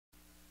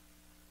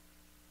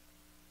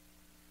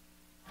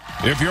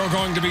If you're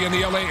going to be in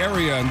the LA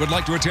area and would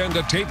like to attend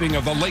a taping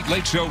of The Late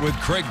Late Show with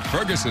Craig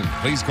Ferguson,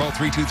 please call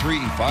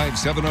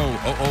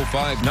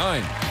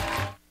 323-570-0059.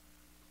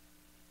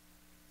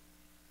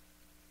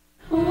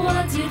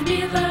 What did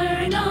we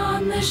learn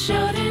on the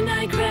show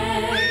tonight,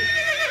 Craig?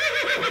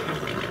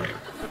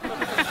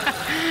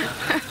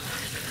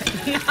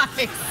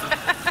 Nice.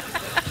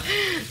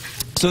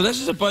 So this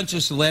is a bunch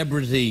of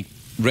celebrity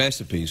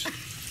recipes.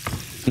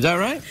 Is that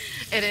right?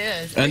 It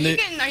is. And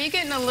Are you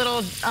getting a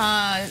little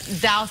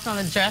doused on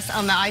the dress,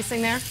 on the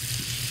icing there?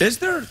 Is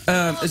there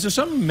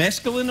some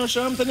mescaline or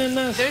something in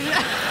this?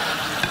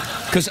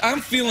 Because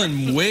I'm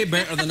feeling way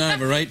better than I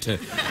have a right to.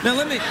 Now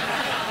let me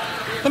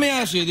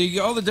ask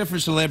you, all the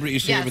different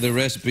celebrities here with their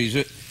recipes.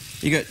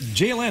 You got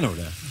Jay Leno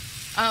there.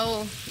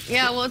 Oh,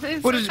 yeah. Well,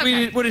 what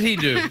did he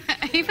do?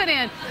 He put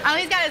in. Oh,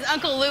 he's got his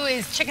Uncle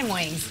Louie's chicken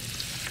wings.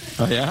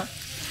 Oh yeah.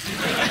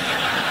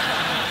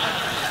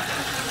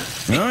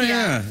 Oh,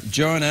 yeah.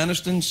 John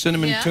Aniston,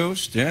 cinnamon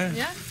toast, yeah.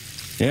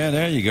 Yeah,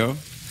 there you go.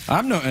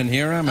 I'm not in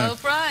here, am I?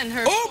 Oprah and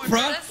her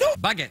Oprah? No.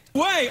 Baguette.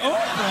 Wait,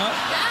 Oprah?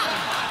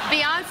 Yeah.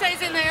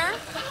 Beyonce's in there.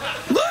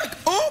 Look,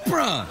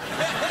 Oprah!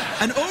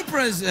 And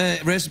Oprah's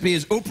recipe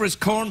is Oprah's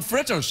corn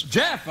fritters.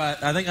 Jeff,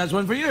 I think that's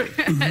one for you.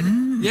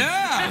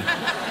 Yeah.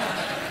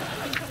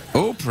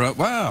 Oprah,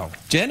 wow.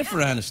 Jennifer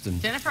Aniston.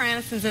 Jennifer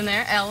Aniston's in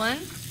there. Ellen.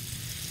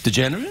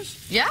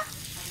 DeGeneres? Yeah.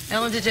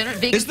 Ellen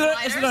DeGeneres. Is there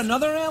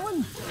another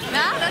Ellen? No,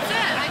 that's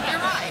it.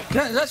 You're right.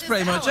 Yeah, that's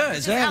pretty much it.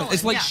 It's Ellen.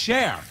 It's like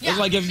Cher. Yeah. It's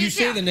like if you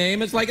say the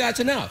name, it's like that's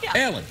enough. Yeah.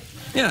 Ellen.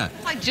 Yeah.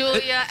 Like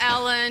Julia,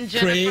 Ellen,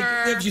 Jennifer,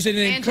 Craig. If you say the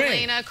name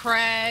Angelina,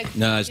 Craig.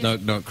 No, it's not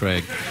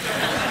Craig.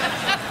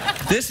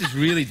 This is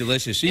really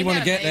delicious. So you want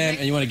to get them,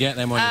 and you want to get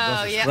them on your Oh,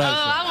 Brussels yeah. sprouts.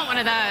 Oh, I want one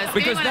of those.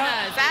 Because Give me one of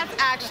those. That's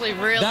actually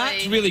really...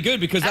 That's really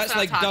good, because that's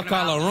like duck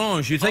à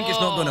l'orange. You think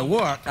it's not going to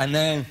work, and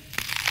then...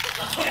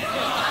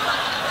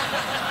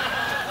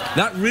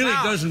 That really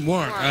doesn't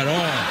work at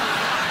all.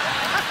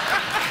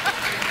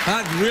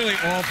 That's really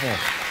awful.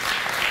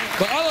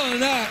 But other than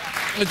that,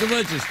 it's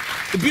delicious.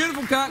 The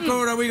beautiful cat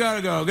corner, we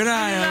gotta go. Good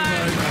night,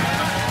 everybody.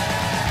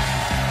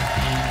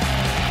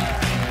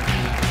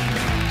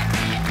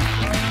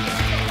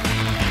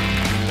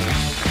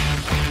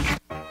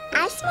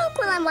 I smoke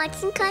while I'm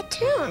watching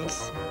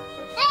cartoons.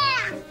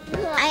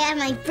 I have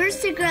my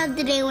first cigarette of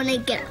the day when I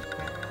get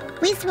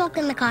up. We smoke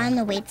in the car on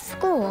the way to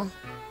school.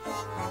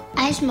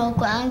 I smoke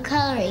while I'm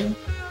coloring.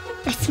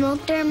 I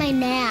smoke during my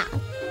nap.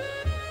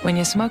 When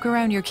you smoke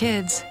around your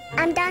kids,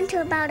 I'm down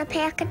to about a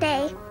pack a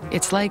day.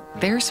 it's like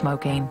they're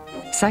smoking.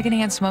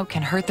 Secondhand smoke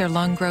can hurt their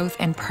lung growth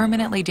and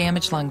permanently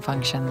damage lung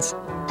functions.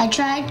 I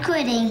tried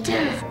quitting.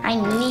 I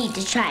need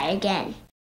to try again.